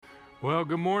Well,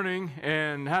 good morning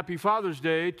and happy Father's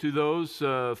Day to those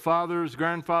fathers,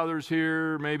 grandfathers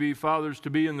here, maybe fathers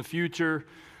to be in the future.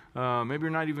 Maybe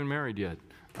you're not even married yet,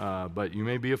 but you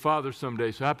may be a father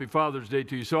someday, so happy Father's Day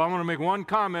to you. So I want to make one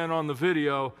comment on the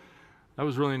video. That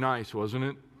was really nice, wasn't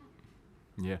it?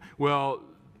 Yeah. Well,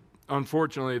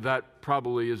 unfortunately, that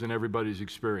probably isn't everybody's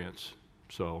experience.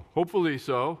 So hopefully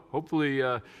so. Hopefully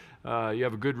you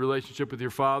have a good relationship with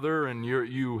your father, and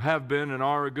you have been and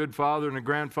are a good father and a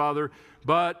grandfather,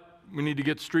 but we need to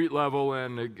get street level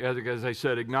and, as I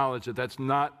said, acknowledge that that's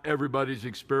not everybody's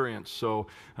experience. So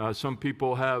some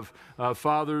people have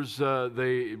fathers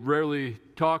they rarely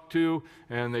talk to,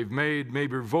 and they've made,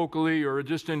 maybe vocally or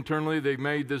just internally, they've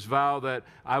made this vow that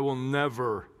I will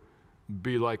never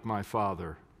be like my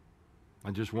father. I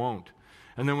just won't.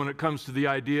 And then when it comes to the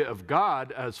idea of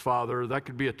God as Father, that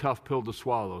could be a tough pill to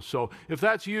swallow. So if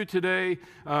that's you today,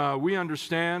 we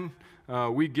understand,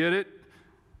 we get it.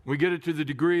 We get it to the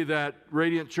degree that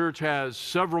Radiant Church has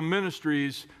several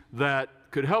ministries that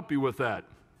could help you with that.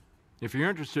 If you're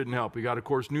interested in help, we got, of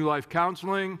course, New Life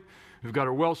Counseling. We've got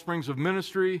our Wellsprings of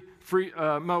Ministry,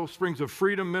 Wellsprings of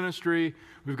Freedom Ministry.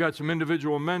 We've got some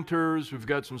individual mentors. We've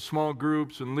got some small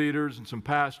groups and leaders and some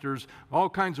pastors, all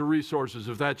kinds of resources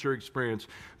if that's your experience.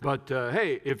 But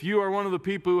hey, if you are one of the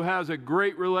people who has a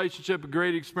great relationship, a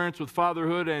great experience with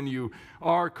fatherhood, and you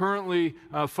are currently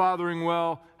fathering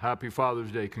well, happy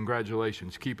Father's Day.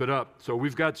 Congratulations. Keep it up. So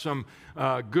we've got some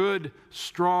good,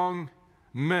 strong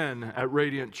men at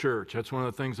Radiant Church. That's one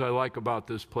of the things I like about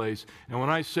this place. And when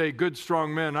I say good,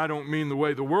 strong men, I don't mean the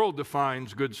way the world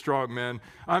defines good, strong men.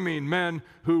 I mean men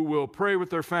who will pray with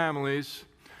their families,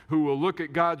 who will look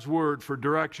at God's Word for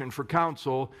direction, for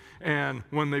counsel, and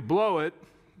when they blow it,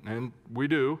 and we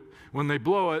do, when they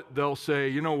blow it, they'll say,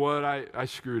 you know what, I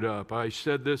screwed up. I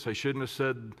said this, I shouldn't have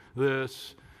said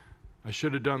this. I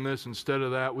should have done this instead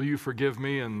of that. Will you forgive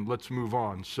me? And let's move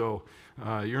on. So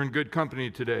you're in good company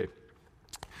today.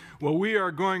 Well, we are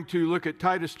going to look at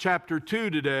Titus chapter 2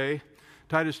 today.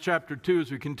 Titus chapter 2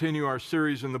 as we continue our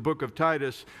series in the book of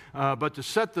Titus. But to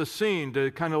set the scene, to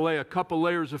kind of lay a couple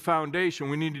layers of foundation,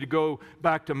 we need to go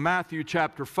back to Matthew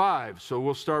chapter 5. So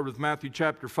we'll start with Matthew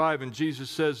chapter 5, and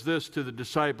Jesus says this to the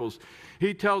disciples.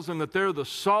 He tells them that they're the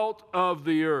salt of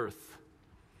the earth.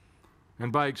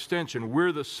 And by extension,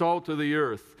 we're the salt of the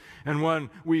earth. And when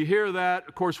we hear that,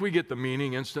 of course, we get the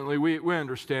meaning instantly. We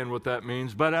understand what that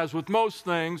means. But as with most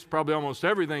things, probably almost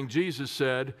everything Jesus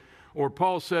said, or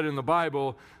Paul said in the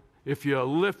Bible, if you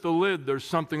lift the lid, there's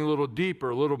something a little deeper,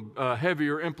 a little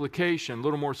heavier implication, a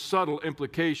little more subtle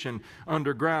implication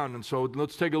underground. And so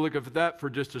let's take a look at that for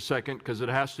just a second, because it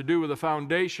has to do with the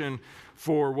foundation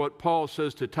for what Paul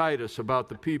says to Titus about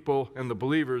the people and the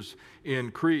believers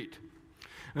in Crete.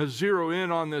 Now, zero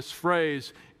in on this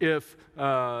phrase, if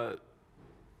the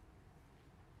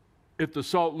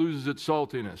salt loses its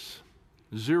saltiness.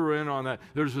 Zero in on that.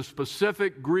 There's a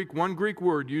specific one Greek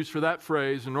word used for that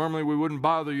phrase, and normally we wouldn't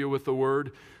bother you with the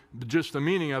word, just the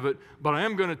meaning of it, but I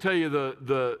am going to tell you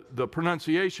the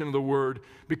pronunciation of the word,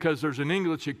 because there's an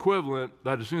English equivalent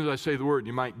that as soon as I say the word,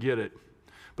 you might get it.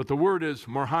 But the word is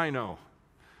morhino.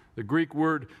 The Greek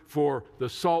word for the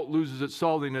salt loses its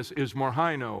saltiness is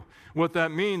morhino. What that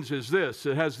means is this.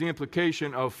 It has the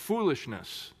implication of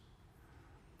foolishness.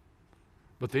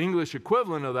 But the English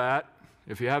equivalent of that,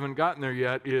 if you haven't gotten there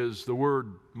yet, is the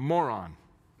word moron.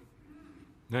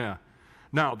 Yeah.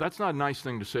 Now, that's not a nice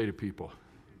thing to say to people.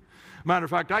 Matter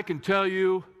of fact, I can tell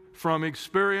you from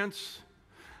experience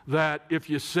that if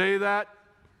you say that,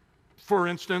 for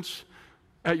instance,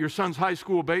 at your son's high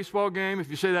school baseball game, if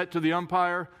you say that to the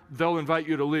umpire, they'll invite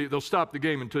you to leave. They'll stop the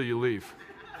game until you leave.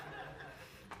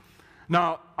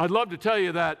 Now, I'd love to tell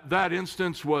you that that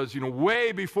instance was,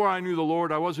 way before I knew the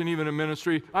Lord. I wasn't even in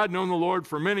ministry. I'd known the Lord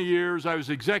for many years. I was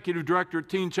executive director at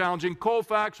Teen Challenging,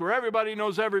 Colfax, where everybody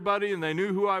knows everybody, and they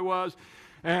knew who I was.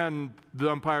 And the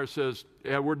umpire says,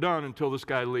 yeah, we're done until this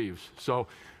guy leaves. So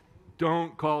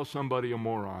don't call somebody a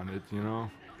moron,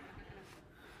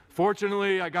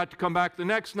 Fortunately, I got to come back the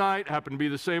next night, happened to be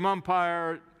the same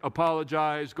umpire,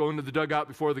 apologize, go into the dugout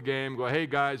before the game, go, hey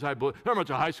guys, they're a bunch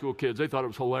of high school kids, they thought it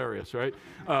was hilarious, right?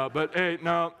 But hey,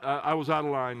 no, I was out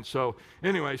of line. So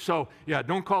anyway, yeah,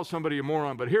 don't call somebody a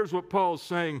moron. But here's what Paul's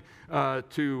saying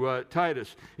to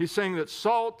Titus. He's saying that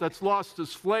salt that's lost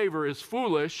its flavor is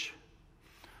foolish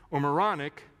or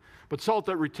moronic, but salt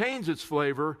that retains its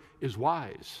flavor is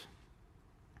wise.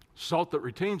 Salt that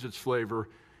retains its flavor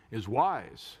is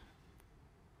wise.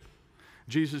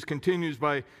 Jesus continues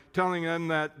by telling them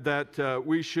that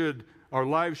we should our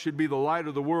lives should be the light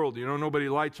of the world. You know, nobody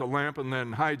lights a lamp and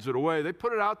then hides it away. They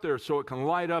put it out there so it can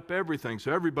light up everything,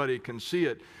 so everybody can see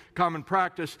it. Common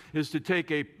practice is to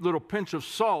take a little pinch of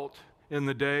salt in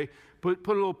the day, put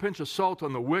a little pinch of salt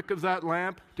on the wick of that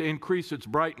lamp to increase its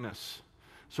brightness,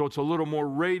 so it's a little more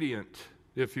radiant,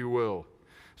 if you will.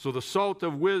 So the salt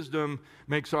of wisdom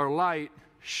makes our light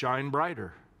shine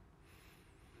brighter.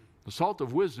 The salt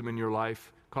of wisdom in your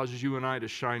life causes you and I to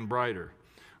shine brighter.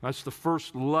 That's the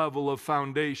first level of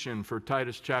foundation for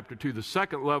Titus chapter 2. The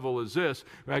second level is this.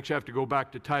 We actually have to go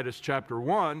back to Titus chapter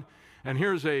 1. And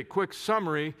here's a quick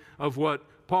summary of what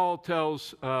Paul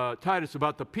tells Titus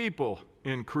about the people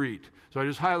in Crete. So I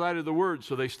just highlighted the words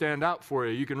so they stand out for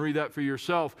you. You can read that for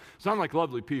yourself. Sound like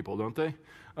lovely people, don't they?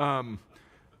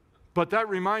 But that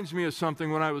reminds me of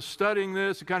something. When I was studying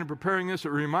this and kind of preparing this, it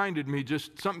reminded me,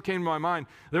 just something came to my mind.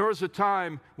 There was a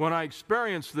time when I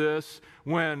experienced this,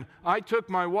 when I took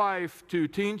my wife to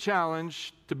Teen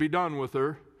Challenge to be done with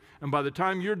her. And by the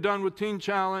time you're done with Teen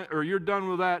Challenge, or you're done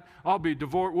with that, I'll be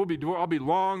divorced. We'll be divorced. I'll be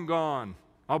long gone.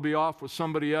 I'll be off with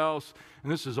somebody else,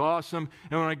 and this is awesome.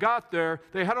 And when I got there,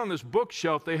 they had on this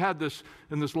bookshelf, they had this,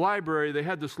 in this library, they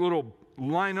had this little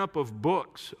lineup of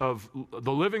books of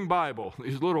the Living Bible,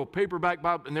 these little paperback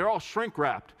Bible, and they're all shrink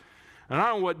wrapped. And I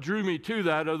don't know what drew me to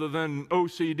that other than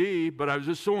OCD, but I was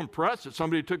just so impressed that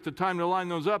somebody took the time to line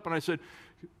those up. And I said,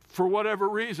 for whatever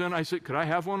reason, I said, could I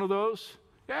have one of those?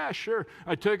 Yeah, sure.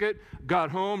 I took it,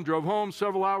 got home, drove home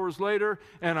several hours later,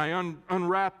 and I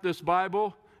unwrapped this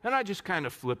Bible. And I just kind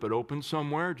of flip it open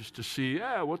somewhere just to see,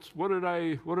 what did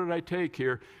I take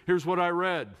here? Here's what I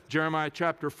read, Jeremiah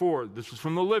chapter 4. This is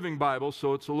from the Living Bible,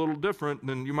 so it's a little different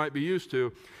than you might be used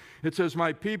to. It says,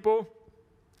 my people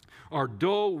are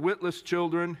dull, witless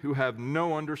children who have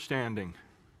no understanding.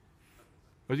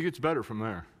 I think it gets better from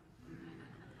there.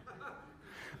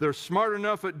 They're smart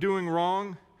enough at doing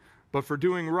wrong, but for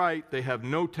doing right, they have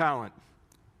no talent,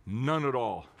 none at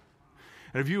all.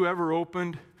 And have you ever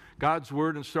opened God's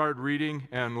Word and started reading,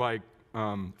 and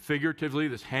figuratively,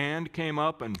 this hand came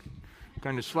up and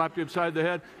kind of slapped you upside the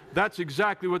head? That's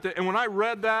exactly what and when I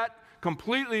read that,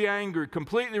 completely angry,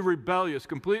 completely rebellious,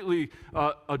 completely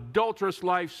adulterous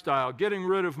lifestyle, getting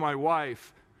rid of my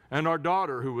wife and our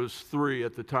daughter, who was 3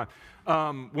 at the time.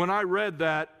 When I read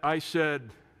that, I said,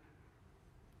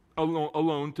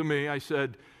 alone to me, I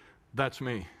said, that's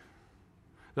me.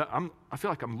 I feel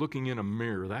like I'm looking in a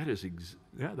mirror.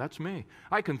 That's me.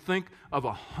 I can think of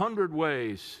 100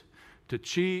 ways to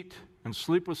cheat and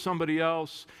sleep with somebody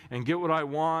else and get what I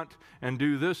want and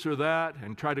do this or that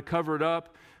and try to cover it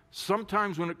up.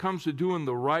 Sometimes when it comes to doing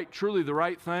truly the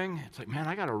right thing, it's like, man,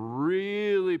 I got to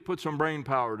really put some brain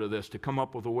power to this to come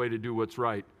up with a way to do what's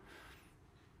right.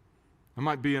 That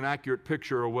might be an accurate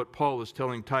picture of what Paul is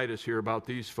telling Titus here about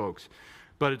these folks.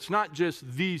 But it's not just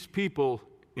these people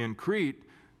in Crete.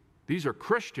 These are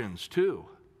Christians too.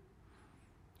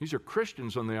 These are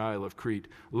Christians on the Isle of Crete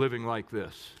living like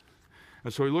this.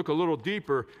 And so we look a little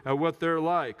deeper at what they're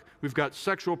like. We've got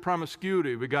sexual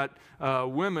promiscuity. We've got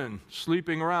women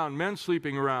sleeping around, men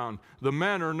sleeping around. The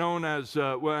men are known as,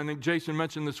 I think Jason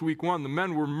mentioned this week 1, the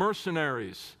men were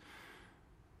mercenaries.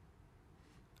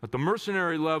 At the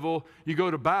mercenary level, you go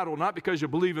to battle not because you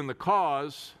believe in the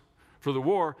cause for the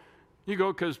war. You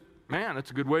go because, man,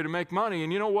 it's a good way to make money.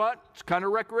 And you know what? It's kind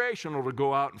of recreational to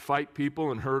go out and fight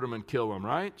people and hurt them and kill them,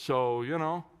 right?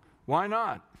 So, why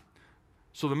not?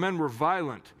 So the men were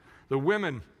violent. The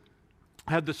women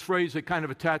had this phrase they kind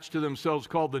of attached to themselves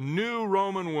called the new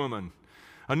Roman woman.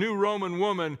 A new Roman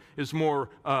woman is more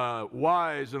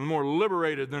wise and more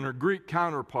liberated than her Greek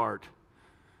counterpart.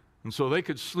 And so they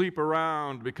could sleep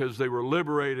around because they were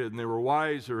liberated and they were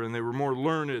wiser and they were more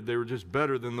learned. They were just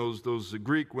better than those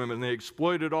Greek women. They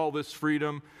exploited all this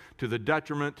freedom to the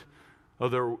detriment of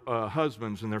their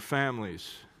husbands and their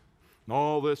families. And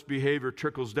all this behavior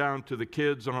trickles down to the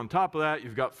kids. And on top of that,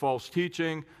 you've got false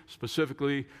teaching,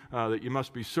 specifically that you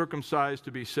must be circumcised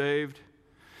to be saved.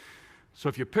 So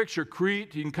if you picture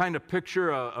Crete, you can kind of picture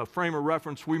a frame of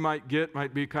reference we might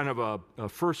be kind of a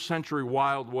first century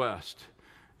Wild West.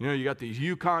 You got these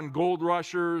Yukon gold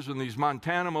rushers and these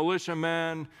Montana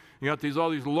militiamen. You got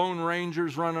all these lone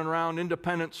rangers running around,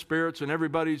 independent spirits, and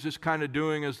everybody's just kind of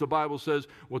doing, as the Bible says,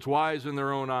 what's wise in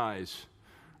their own eyes.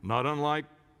 Not unlike,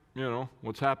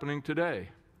 what's happening today.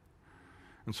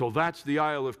 And so that's the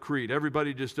Isle of Crete.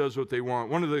 Everybody just does what they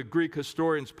want. One of the Greek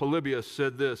historians, Polybius,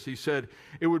 said this. He said,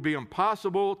 it would be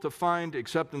impossible to find,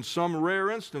 except in some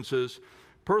rare instances,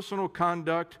 personal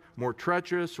conduct more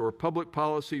treacherous or public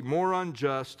policy more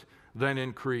unjust than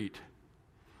in Crete.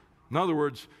 In other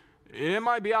words, it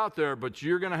might be out there, but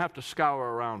you're going to have to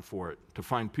scour around for it to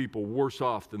find people worse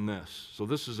off than this. So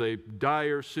this is a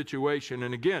dire situation.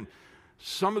 And again,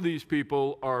 some of these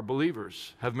people are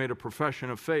believers, have made a profession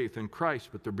of faith in Christ,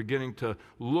 but they're beginning to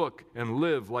look and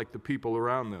live like the people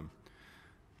around them.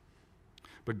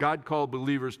 But God called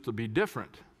believers to be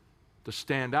different, to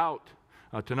stand out,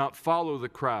 to not follow the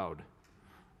crowd,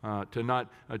 to not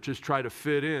just try to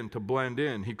fit in, to blend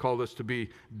in. He called us to be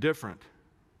different.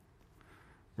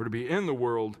 We're to be in the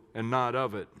world and not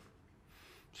of it.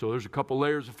 So there's a couple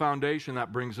layers of foundation.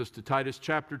 That brings us to Titus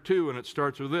chapter 2, and it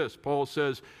starts with this. Paul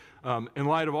says, in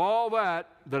light of all that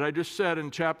I just said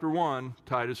in chapter 1,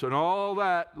 Titus, and all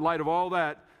that, in light of all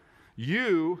that,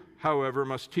 you, however,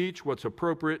 must teach what's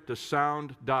appropriate to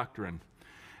sound doctrine.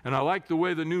 And I like the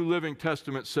way the New Living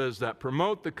Testament says that.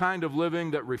 Promote the kind of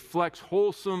living that reflects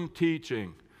wholesome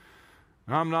teaching.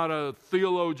 I'm not a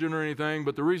theologian or anything,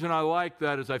 but the reason I like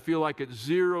that is I feel like it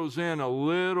zeroes in a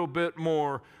little bit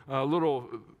more, a little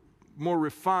more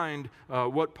refined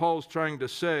what Paul's trying to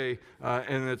say,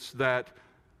 and it's that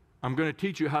I'm going to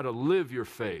teach you how to live your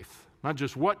faith. Not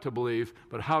just what to believe,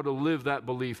 but how to live that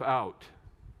belief out.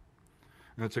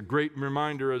 And it's a great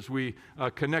reminder as we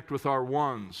connect with our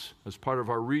ones as part of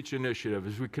our Reach initiative,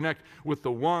 as we connect with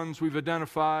the ones we've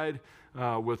identified,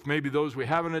 with maybe those we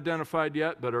haven't identified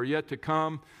yet but are yet to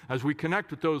come. As we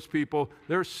connect with those people,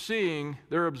 they're seeing,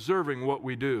 they're observing what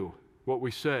we do, what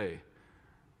we say,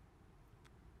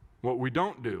 what we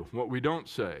don't do, what we don't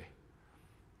say.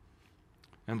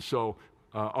 And so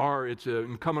it's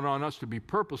incumbent on us to be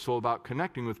purposeful about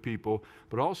connecting with people,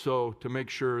 but also to make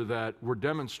sure that we're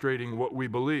demonstrating what we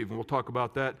believe. And we'll talk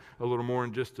about that a little more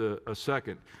in just a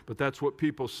second. But that's what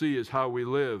people see is how we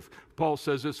live. Paul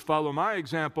says this, follow my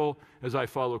example as I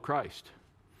follow Christ.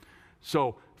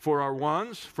 So for our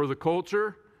ones, for the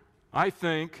culture, I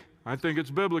think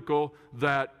it's biblical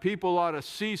that people ought to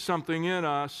see something in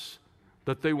us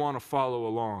that they want to follow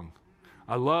along.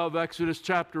 I love Exodus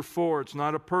chapter 4. It's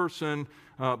not a person,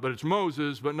 but it's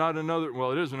Moses, but not another.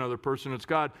 Well, it is another person. It's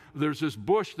God. There's this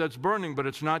bush that's burning, but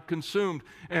it's not consumed.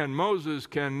 And Moses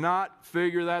cannot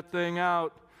figure that thing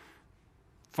out.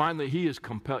 Finally, he is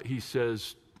compelled. He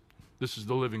says, this is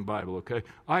the Living Bible, okay?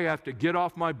 I have to get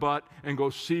off my butt and go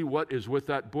see what is with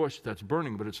that bush that's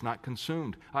burning, but it's not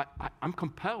consumed. I'm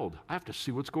compelled. I have to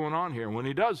see what's going on here. And when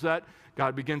he does that,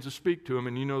 God begins to speak to him,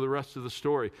 and you know the rest of the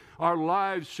story. Our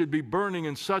lives should be burning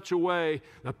in such a way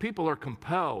that people are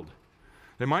compelled.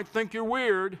 They might think you're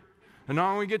weird and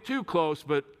not only get too close,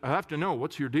 but I have to know,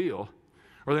 what's your deal?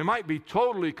 Or they might be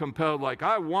totally compelled, like,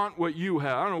 I want what you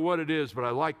have. I don't know what it is, but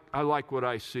I like what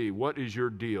I see. What is your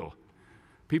deal?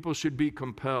 People should be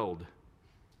compelled.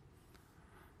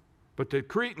 But the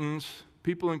Cretans,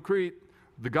 people in Crete,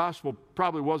 the gospel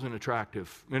probably wasn't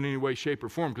attractive in any way, shape, or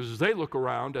form, because as they look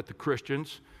around at the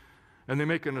Christians and they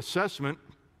make an assessment,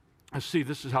 I see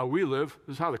this is how we live,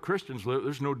 this is how the Christians live,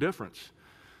 there's no difference.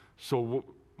 So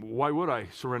why would I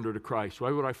surrender to Christ?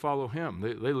 Why would I follow him?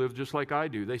 They live just like I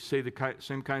do. They say the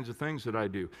same kinds of things that I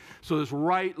do. So this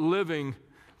right living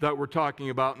that we're talking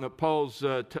about and that Paul's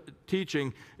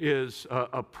teaching is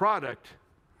a product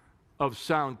of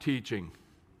sound teaching.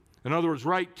 In other words,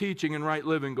 right teaching and right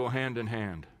living go hand in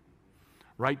hand.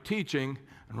 Right teaching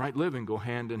and right living go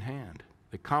hand in hand.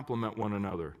 They complement one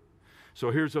another. So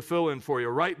here's a fill-in for you.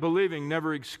 Right believing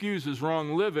never excuses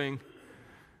wrong living,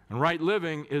 and right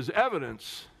living is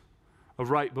evidence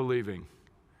of right believing.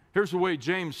 Here's the way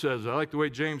James says it. I like the way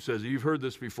James says it. You've heard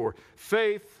this before.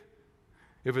 Faith,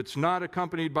 if it's not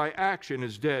accompanied by action,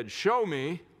 is dead. Show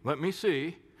me, let me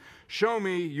see, show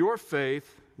me your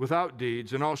faith without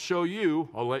deeds, and I'll show you,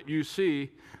 I'll let you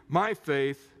see my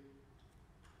faith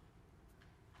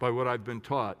by what I've been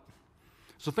taught.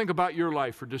 So think about your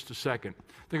life for just a second.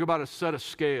 Think about a set of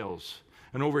scales.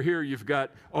 And over here you've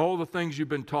got all the things you've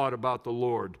been taught about the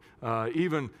Lord,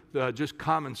 even just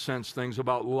common sense things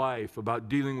about life, about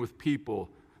dealing with people,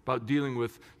 about dealing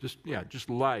with just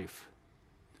life.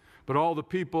 But all the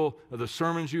people, the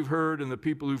sermons you've heard and the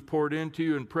people who've poured into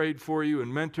you and prayed for you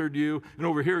and mentored you, and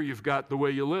over here you've got the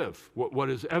way you live, what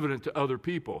is evident to other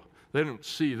people. They don't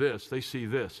see this, they see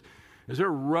this. Is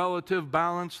there relative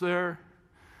balance there?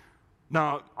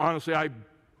 Now, honestly, I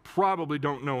probably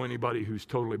don't know anybody who's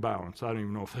totally balanced. I don't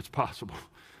even know if that's possible.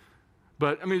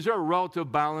 But, I mean, is there a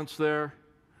relative balance there?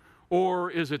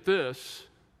 Or is it this?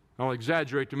 I'll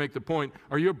exaggerate to make the point.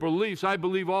 Are your beliefs, I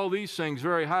believe all these things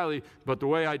very highly, but the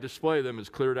way I display them is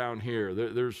clear down here.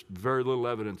 There's very little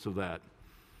evidence of that.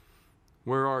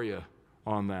 Where are you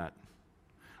on that?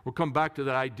 We'll come back to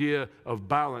that idea of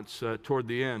balance toward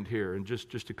the end here in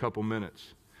just a couple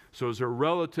minutes. So is there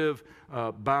relative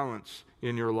balance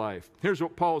in your life? Here's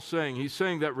what Paul's saying. He's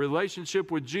saying that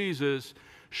relationship with Jesus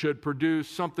should produce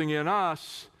something in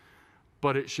us,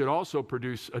 but it should also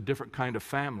produce a different kind of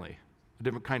family, a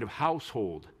different kind of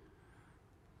household.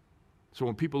 So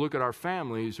when people look at our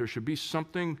families, there should be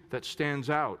something that stands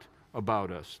out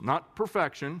about us. Not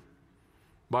perfection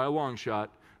by a long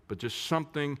shot, but just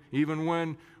something, even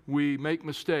when we make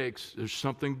mistakes, there's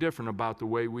something different about the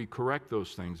way we correct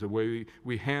those things, the way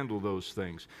we handle those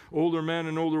things. Older men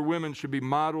and older women should be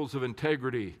models of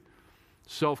integrity,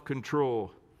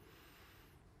 self-control.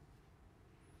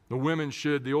 The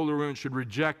older women should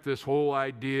reject this whole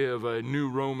idea of a new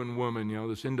Roman woman,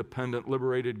 this independent,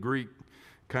 liberated Greek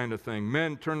kind of thing.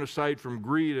 Men turn aside from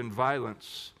greed and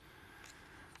violence.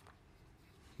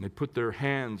 They put their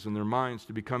hands and their minds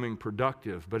to becoming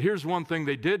productive. But here's one thing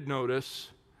they did notice,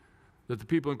 that the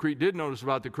people in Crete did notice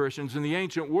about the Christians. In the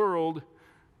ancient world,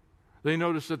 they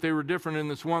noticed that they were different in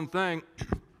this one thing,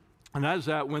 and that is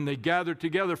that when they gathered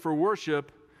together for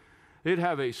worship, they'd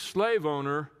have a slave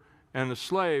owner and a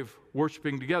slave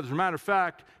worshiping together. As a matter of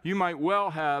fact, you might well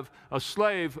have a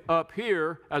slave up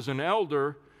here as an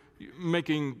elder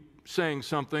saying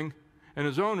something, and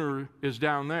his owner is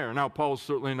down there. Now, Paul's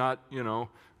certainly not,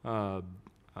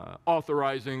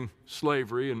 authorizing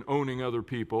slavery and owning other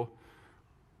people.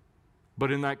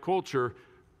 But in that culture,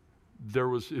 it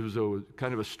was a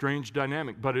kind of a strange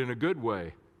dynamic, but in a good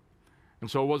way. And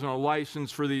so it wasn't a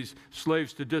license for these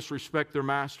slaves to disrespect their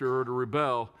master or to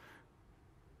rebel,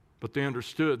 but they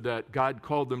understood that God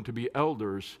called them to be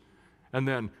elders, and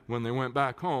then when they went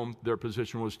back home, their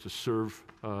position was to serve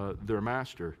their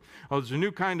master. There's a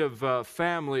new kind of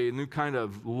family, a new kind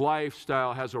of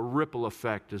lifestyle has a ripple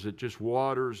effect as it just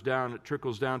waters down, it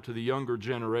trickles down to the younger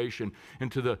generation,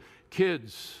 and to the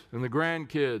kids and the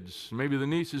grandkids, maybe the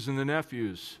nieces and the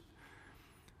nephews.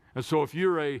 And so if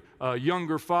you're a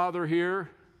younger father here,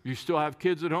 you still have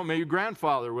kids at home, maybe your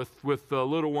grandfather with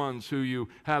little ones who you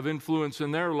have influence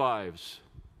in their lives.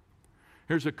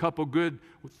 Here's a couple good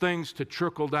things to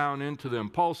trickle down into them.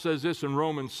 Paul says this in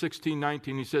Romans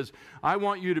 16:19. He says, I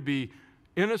want you to be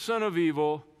innocent of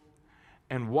evil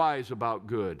and wise about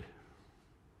good.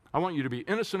 I want you to be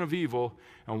innocent of evil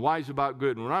and wise about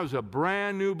good. And when I was a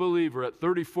brand new believer at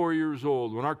 34 years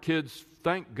old,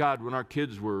 thank God, when our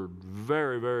kids were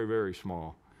very, very, very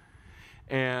small,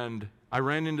 and I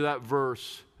ran into that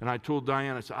verse, and I told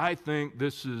Diane, I said, I think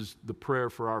this is the prayer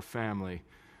for our family.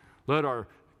 Let our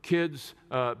kids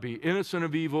be innocent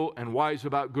of evil and wise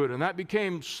about good. And that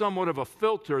became somewhat of a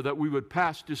filter that we would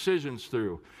pass decisions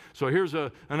through. So here's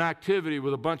an activity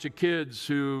with a bunch of kids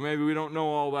who maybe we don't know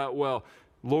all that well.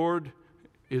 Lord,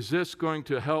 is this going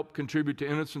to help contribute to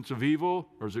innocence of evil,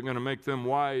 or is it going to make them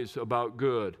wise about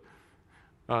good?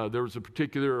 There was a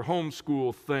particular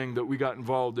homeschool thing that we got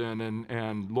involved in,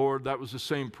 and Lord, that was the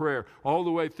same prayer all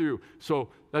the way through. So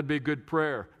that'd be a good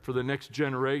prayer for the next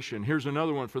generation. Here's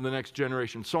another one for the next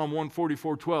generation. Psalm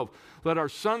 144:12. Let our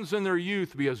sons in their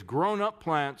youth be as grown-up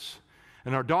plants,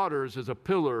 and our daughters as a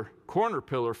corner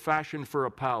pillar fashioned for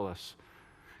a palace.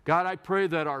 God, I pray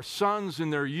that our sons in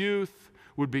their youth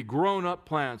would be grown-up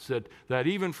plants, that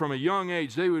even from a young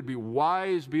age they would be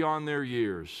wise beyond their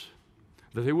years.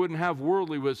 That they wouldn't have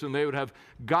worldly wisdom, they would have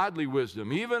godly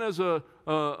wisdom, even as a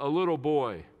little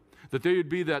boy. That they would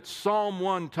be that Psalm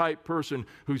 1 type person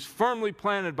who's firmly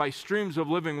planted by streams of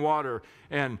living water,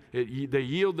 and they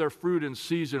yield their fruit in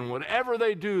season. Whatever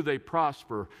they do, they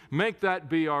prosper. Make that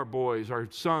be our boys, our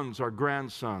sons, our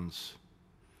grandsons.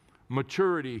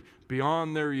 Maturity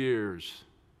beyond their years.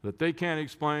 That they can't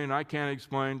explain, I can't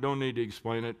explain, don't need to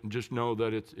explain it, and just know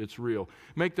that it's real.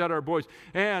 Make that our boys.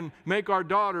 And make our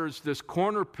daughters this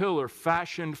corner pillar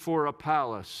fashioned for a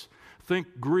palace.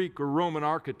 Think Greek or Roman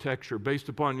architecture based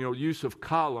upon use of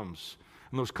columns.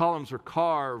 And those columns are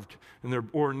carved and they're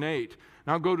ornate.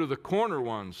 Now go to the corner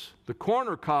ones. The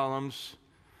corner columns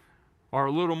are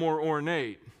a little more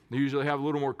ornate. They usually have a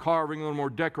little more carving, a little more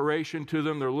decoration to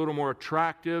them. They're a little more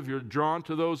attractive. You're drawn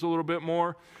to those a little bit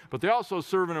more. But they also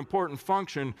serve an important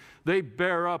function. They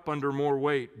bear up under more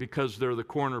weight because they're the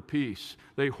corner piece.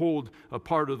 They hold a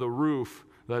part of the roof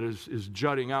that is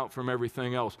jutting out from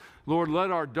everything else. Lord,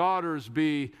 let our daughters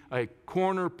be a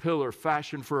corner pillar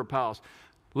fashioned for a palace.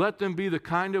 Let them be the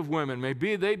kind of women,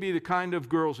 maybe they be the kind of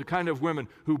girls, the kind of women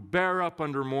who bear up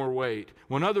under more weight.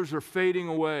 When others are fading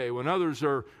away, when others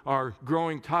are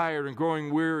growing tired and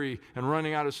growing weary and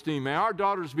running out of steam, may our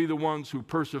daughters be the ones who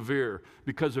persevere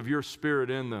because of your spirit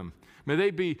in them. May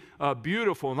they be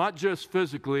beautiful, not just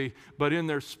physically, but in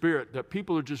their spirit, that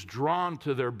people are just drawn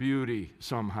to their beauty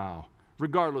somehow,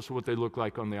 regardless of what they look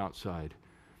like on the outside.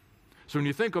 So when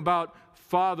you think about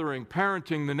fathering,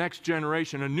 parenting the next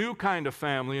generation, a new kind of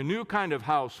family, a new kind of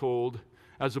household,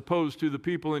 as opposed to the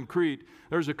people in Crete,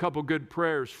 there's a couple good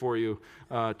prayers for you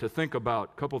to think about,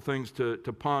 a couple things to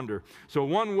ponder. So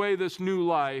one way this new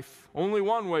life, only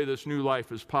one way this new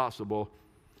life is possible,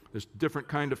 this different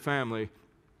kind of family,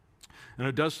 and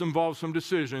it does involve some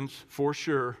decisions, for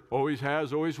sure, always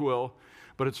has, always will,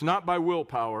 but it's not by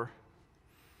willpower.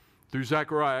 Through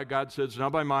Zechariah, God says,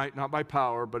 not by might, not by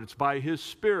power, but it's by His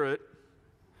Spirit,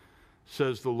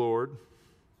 says the Lord.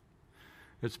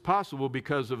 It's possible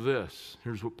because of this.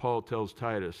 Here's what Paul tells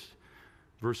Titus,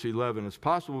 verse 11. It's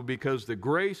possible because the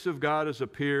grace of God has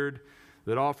appeared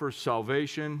that offers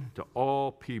salvation to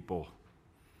all people.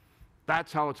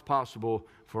 That's how it's possible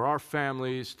for our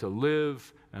families to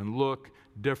live and look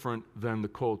different than the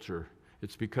culture.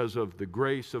 It's because of the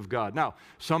grace of God. Now,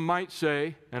 some might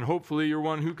say, and hopefully you're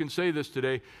one who can say this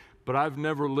today, but I've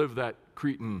never lived that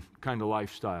Cretan kind of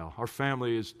lifestyle. Our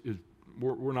family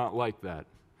we're not like that.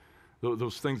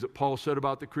 Those things that Paul said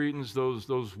about the Cretans,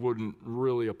 those wouldn't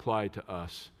really apply to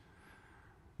us.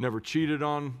 Never cheated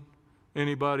on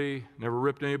anybody, never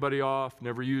ripped anybody off,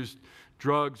 never used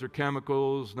drugs or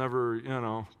chemicals, never,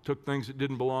 took things that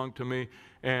didn't belong to me.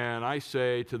 And I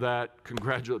say to that,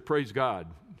 praise God.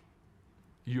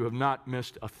 You have not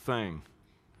missed a thing.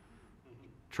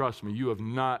 Trust me, you have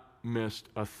not missed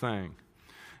a thing.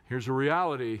 Here's a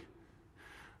reality.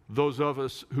 Those of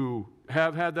us who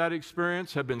have had that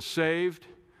experience have been saved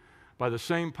by the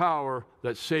same power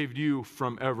that saved you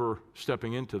from ever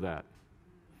stepping into that.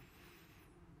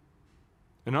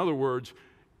 In other words,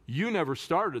 you never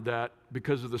started that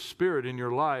because of the Spirit in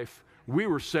your life. We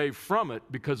were saved from it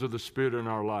because of the Spirit in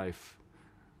our life.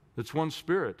 It's one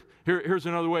Spirit. Here's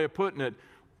another way of putting it.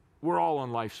 We're all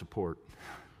on life support.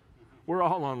 We're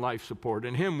all on life support.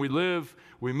 In Him we live,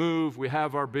 we move, we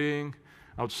have our being.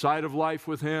 Outside of life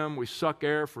with Him, we suck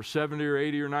air for 70 or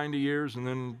 80 or 90 years, and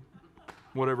then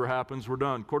whatever happens, we're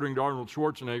done. According to Arnold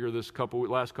Schwarzenegger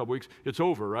last couple weeks, it's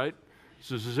over, right?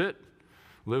 This is it.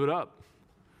 Live it up.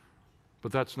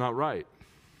 But that's not right.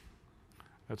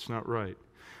 That's not right.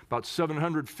 About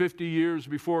 750 years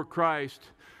before Christ,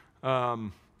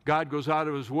 God goes out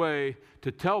of His way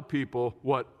to tell people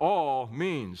what all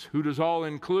means. Who does all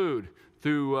include?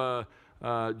 Through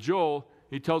Joel,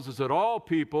 he tells us that all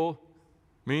people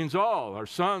means all. Our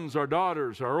sons, our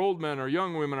daughters, our old men, our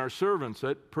young women, our servants.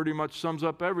 That pretty much sums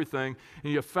up everything.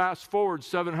 And you fast forward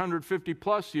 750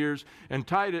 plus years, and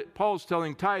Paul's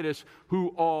telling Titus who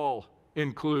all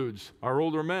includes. Our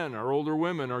older men, our older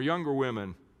women, our younger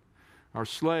women, our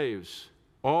slaves.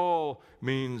 All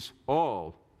means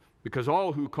all, because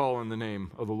all who call on the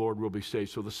name of the Lord will be saved.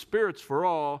 So the Spirit's for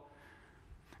all.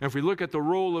 And if we look at the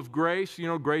role of grace,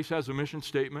 grace has a mission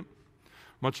statement.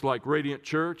 Much like Radiant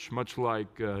Church, much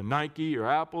like Nike or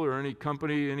Apple or any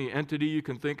company, any entity you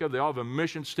can think of, they all have a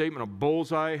mission statement, a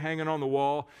bullseye hanging on the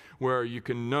wall where you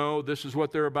can know this is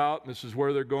what they're about, this is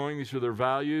where they're going, these are their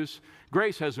values.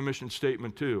 Grace has a mission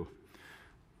statement too.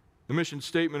 The mission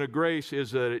statement of grace is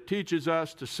that it teaches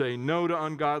us to say no to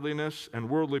ungodliness and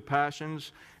worldly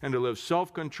passions and to live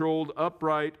self-controlled,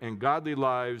 upright, and godly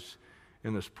lives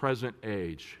in this present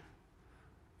age.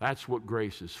 That's what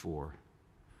grace is for.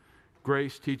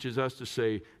 Grace teaches us to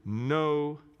say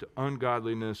no to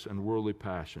ungodliness and worldly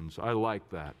passions. I like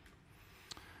that.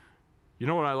 You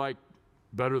know what I like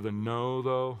better than no,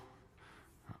 though?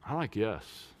 I like yes.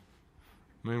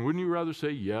 I mean, wouldn't you rather say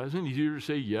yes? Isn't it easier to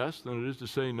say yes than it is to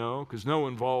say no? Because no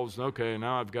involves, okay,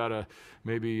 now I've got to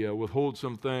maybe withhold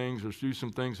some things or do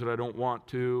some things that I don't want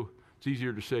to. It's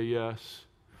easier to say yes.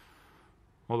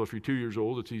 Although if you're 2 years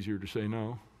old, it's easier to say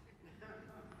no.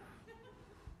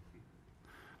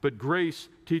 But grace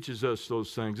teaches us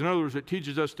those things. In other words, it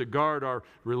teaches us to guard our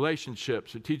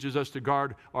relationships. It teaches us to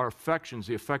guard our affections,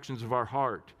 the affections of our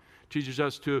heart. It teaches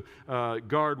us to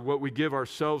guard what we give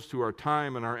ourselves to, our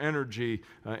time and our energy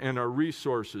and our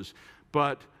resources.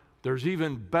 But there's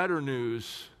even better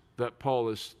news that Paul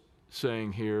is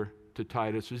saying here to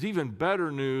Titus. There's even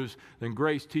better news than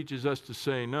grace teaches us to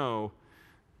say no.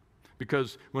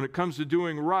 Because when it comes to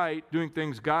doing right, doing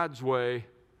things God's way,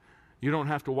 you don't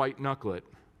have to white knuckle it.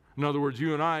 In other words,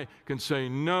 you and I can say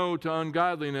no to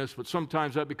ungodliness, but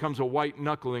sometimes that becomes a white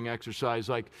knuckling exercise,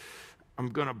 like, I'm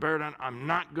going to bear down, I'm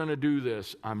not going to do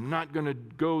this, I'm not going to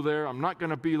go there, I'm not going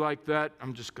to be like that,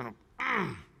 I'm just going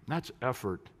to, that's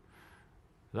effort.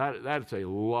 That's a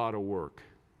lot of work.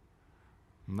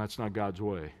 And that's not God's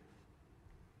way.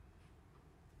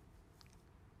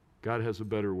 God has a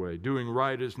better way. Doing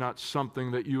right is not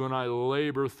something that you and I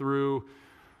labor through,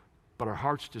 but our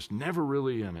heart's just never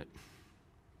really in it.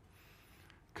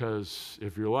 Because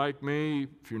if you're like me,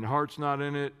 if your heart's not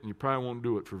in it, you probably won't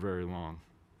do it for very long.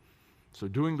 So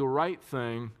doing the right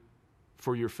thing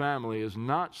for your family is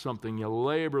not something you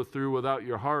labor through without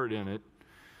your heart in it.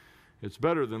 It's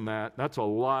better than that. That's a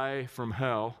lie from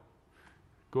hell.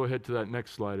 Go ahead to that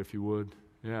next slide if you would.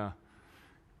 Yeah.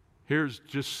 Here's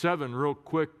just 7 real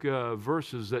quick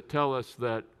verses that tell us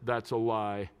that that's a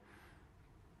lie.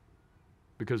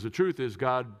 Because the truth is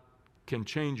God can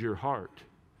change your heart,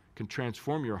 can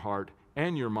transform your heart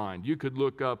and your mind. You could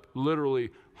look up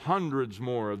literally hundreds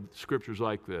more of scriptures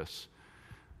like this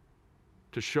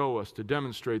to show us, to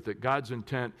demonstrate that God's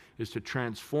intent is to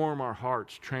transform our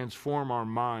hearts, transform our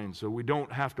minds, so we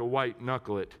don't have to white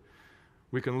knuckle it.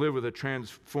 We can live with a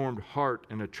transformed heart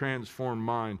and a transformed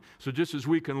mind. So just as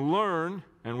we can learn,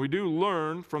 and we do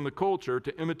learn from the culture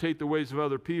to imitate the ways of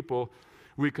other people,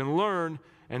 we can learn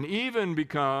and even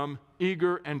become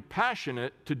eager and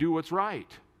passionate to do what's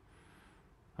right.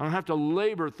 I don't have to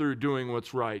labor through doing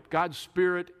what's right. God's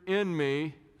Spirit in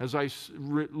me, as I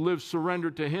live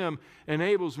surrendered to Him,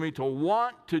 enables me to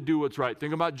want to do what's right.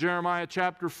 Think about Jeremiah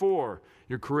chapter 4.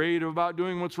 You're creative about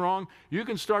doing what's wrong. You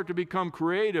can start to become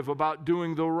creative about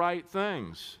doing the right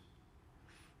things,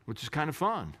 which is kind of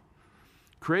fun.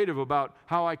 Creative about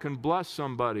how I can bless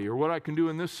somebody, or what I can do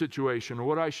in this situation, or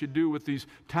what I should do with these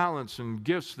talents and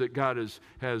gifts that God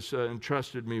has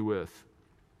entrusted me with.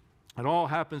 It all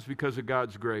happens because of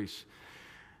God's grace.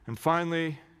 And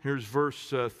finally, here's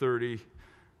verse 30.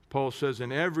 Paul says,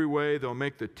 in every way they'll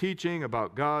make the teaching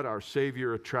about God, our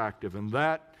Savior, attractive. And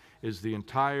that is the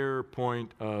entire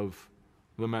point of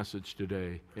the message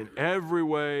today. In every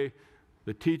way,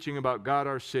 the teaching about God,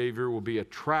 our Savior, will be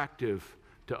attractive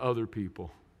to other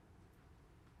people.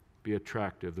 Be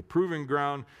attractive. The proving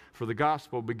ground for the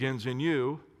gospel begins in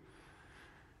you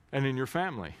and in your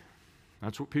family.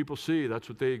 That's what people see. That's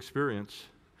what they experience.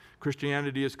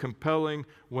 Christianity is compelling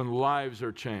when lives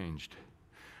are changed.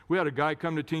 We had a guy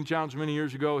come to Teen Challenge many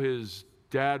years ago. His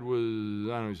dad was, I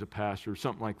don't know, he's a pastor or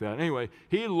something like that. Anyway,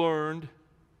 he learned,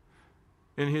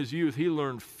 in his youth, he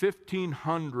learned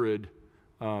 1,500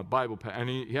 Bible passages, and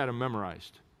he had them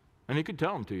memorized. And he could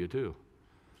tell them to you, too.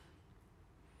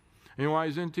 You know why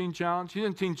he's in Teen Challenge? He's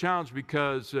in Teen Challenge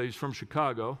because he's from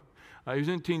Chicago. He's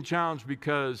in Teen Challenge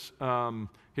because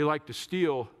he liked to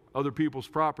steal other people's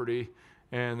property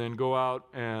and then go out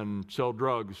and sell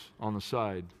drugs on the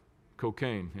side.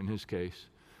 Cocaine, in his case,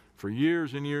 for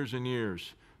years and years and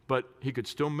years. But he could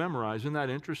still memorize. Isn't that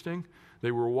interesting?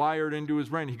 They were wired into his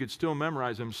brain. He could still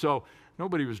memorize them. So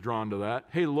nobody was drawn to that.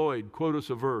 Hey, Lloyd, quote us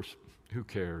a verse. Who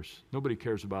cares? Nobody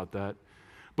cares about that.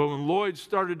 But when Lloyd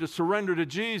started to surrender to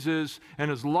Jesus and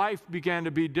his life began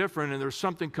to be different and there's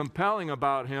something compelling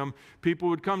about him, people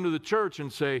would come to the church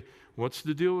and say, what's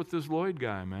the deal with this Lloyd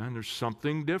guy, man? There's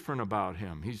something different about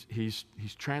him. He's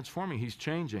transforming. He's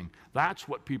changing. That's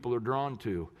what people are drawn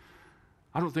to.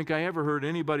 I don't think I ever heard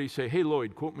anybody say, hey,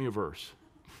 Lloyd, quote me a verse.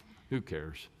 Who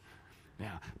cares?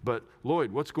 Yeah, but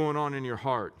Lloyd, what's going on in your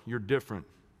heart? You're different.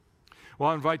 Well,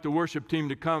 I invite the worship team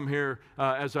to come here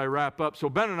as I wrap up. So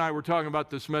Ben and I were talking about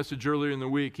this message earlier in the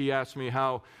week. He asked me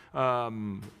how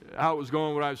it was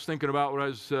going, what I was thinking about, what I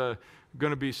was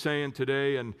going to be saying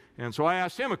today. And so I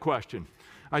asked him a question.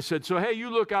 I said, so hey, you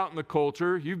look out in the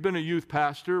culture. You've been a youth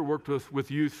pastor, worked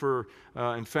with youth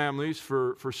and families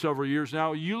for several years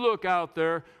now. You look out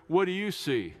there, what do you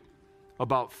see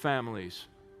about families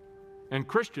and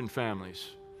Christian families?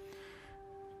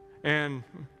 And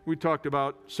we talked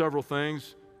about several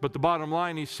things, but the bottom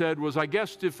line, he said, was I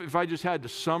guess if I just had to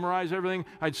summarize everything,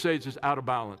 I'd say it's just out of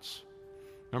balance.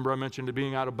 Remember I mentioned it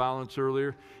being out of balance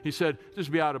earlier? He said,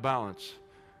 just be out of balance.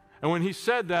 And when he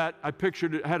said that, I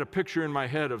had a picture in my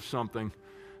head of something.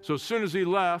 So as soon as he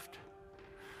left,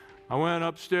 I went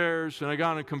upstairs and I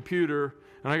got on a computer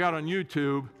and I got on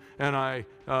YouTube and I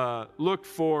looked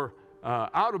for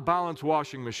out of balance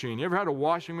washing machine. You ever had a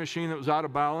washing machine that was out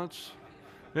of balance?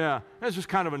 Yeah, it's just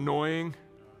kind of annoying.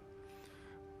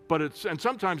 And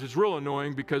sometimes it's real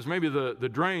annoying because maybe the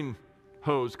drain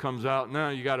hose comes out and now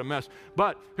you got a mess.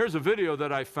 But here's a video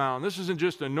that I found. This isn't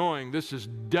just annoying, this is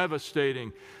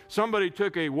devastating. Somebody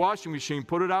took a washing machine,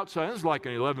 put it outside. This is like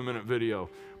an 11-minute video.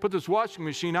 Put this washing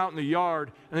machine out in the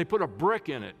yard and they put a brick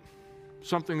in it.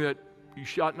 Something that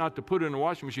you ought not to put in a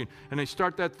washing machine. And they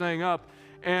start that thing up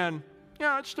and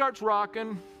it starts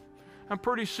rocking. And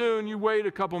pretty soon you wait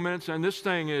a couple minutes and this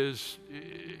thing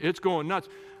it's going nuts.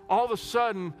 All of a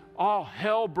sudden, all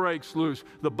hell breaks loose.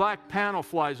 The black panel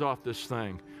flies off this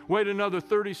thing. Wait another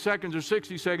 30 seconds or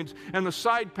 60 seconds and the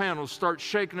side panels start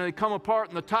shaking and they come apart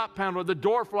and the top panel, the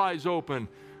door flies open.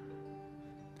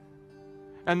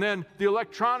 And then the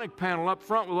electronic panel up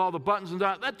front with all the buttons and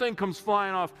that thing comes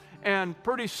flying off. And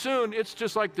pretty soon, it's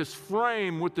just like this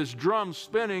frame with this drum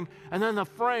spinning, and then the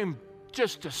frame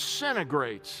just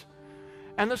disintegrates.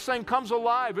 And this thing comes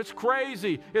alive. It's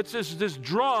crazy. It's this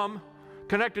drum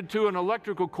connected to an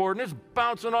electrical cord, and it's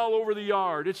bouncing all over the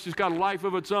yard. It's just got a life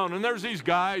of its own. And there's these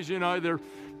guys, I'm in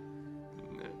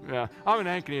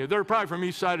Ankeny. They're probably from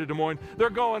east side of Des Moines.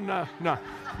 They're going, no.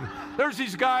 There's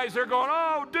these guys, they're going,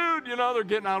 oh, dude, they're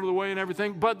getting out of the way and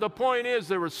everything. But the point is,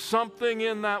 there was something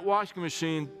in that washing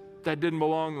machine that didn't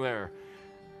belong there.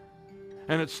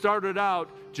 And it started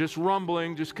out just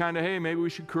rumbling, just kind of, hey, maybe we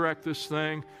should correct this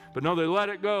thing. But no, they let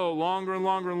it go longer and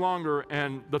longer and longer,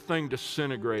 and the thing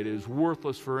disintegrated. It's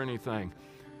worthless for anything.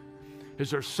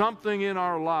 Is there something in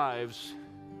our lives?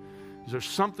 Is there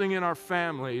something in our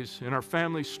families, in our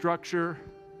family structure?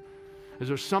 Is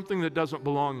there something that doesn't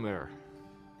belong there?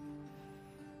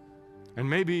 And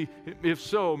maybe, if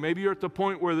so, maybe you're at the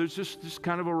point where there's just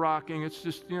kind of a rocking. It's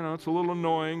just, it's a little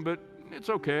annoying, but it's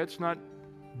okay. It's not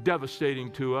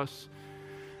devastating to us.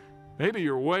 Maybe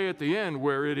you're way at the end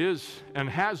where it is and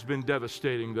has been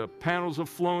devastating. The panels have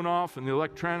flown off and the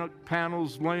electronic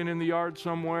panels laying in the yard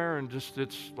somewhere, and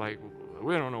it's like,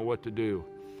 we don't know what to do.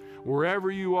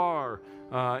 Wherever you are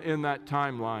in that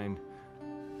timeline,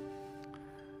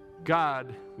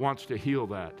 God wants to heal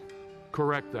that,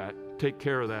 correct that, take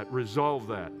care of that, resolve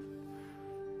that.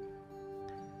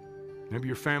 Maybe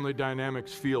your family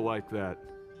dynamics feel like that.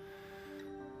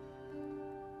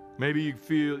 Maybe you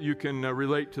feel you can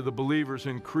relate to the believers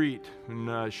in Crete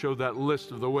and show that list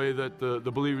of the way that the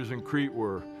believers in Crete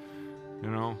were.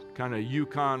 Kind of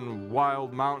Yukon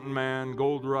wild mountain man,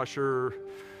 gold rusher,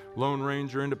 Lone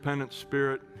Ranger, independent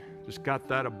spirit. Just got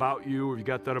that about you, or you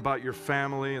got that about your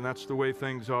family, and that's the way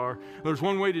things are. There's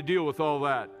one way to deal with all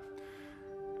that.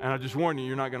 And I just warn you,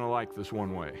 you're not going to like this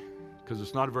one way, because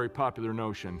it's not a very popular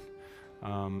notion.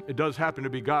 It does happen to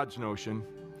be God's notion,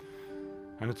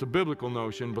 and it's a biblical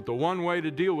notion, but the one way to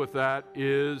deal with that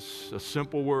is a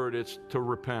simple word. It's to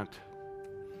repent.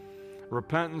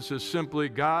 Repentance is simply,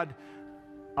 God,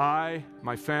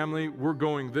 my family, we're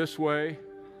going this way,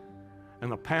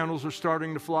 and the panels are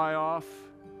starting to fly off,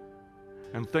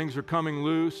 and things are coming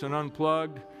loose and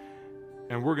unplugged,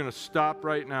 and we're going to stop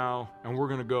right now, and we're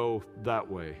going to go that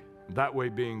way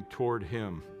being toward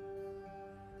Him.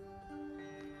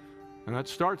 And that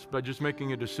starts by just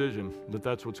making a decision that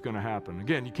that's what's going to happen.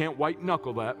 Again, you can't white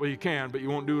knuckle that. Well, you can, but you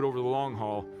won't do it over the long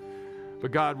haul.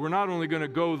 But God, we're not only going to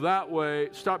go that way,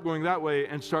 stop going that way,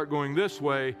 and start going this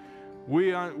way.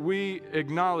 We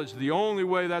acknowledge the only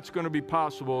way that's going to be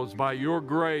possible is by your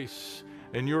grace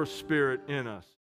and your Spirit in us.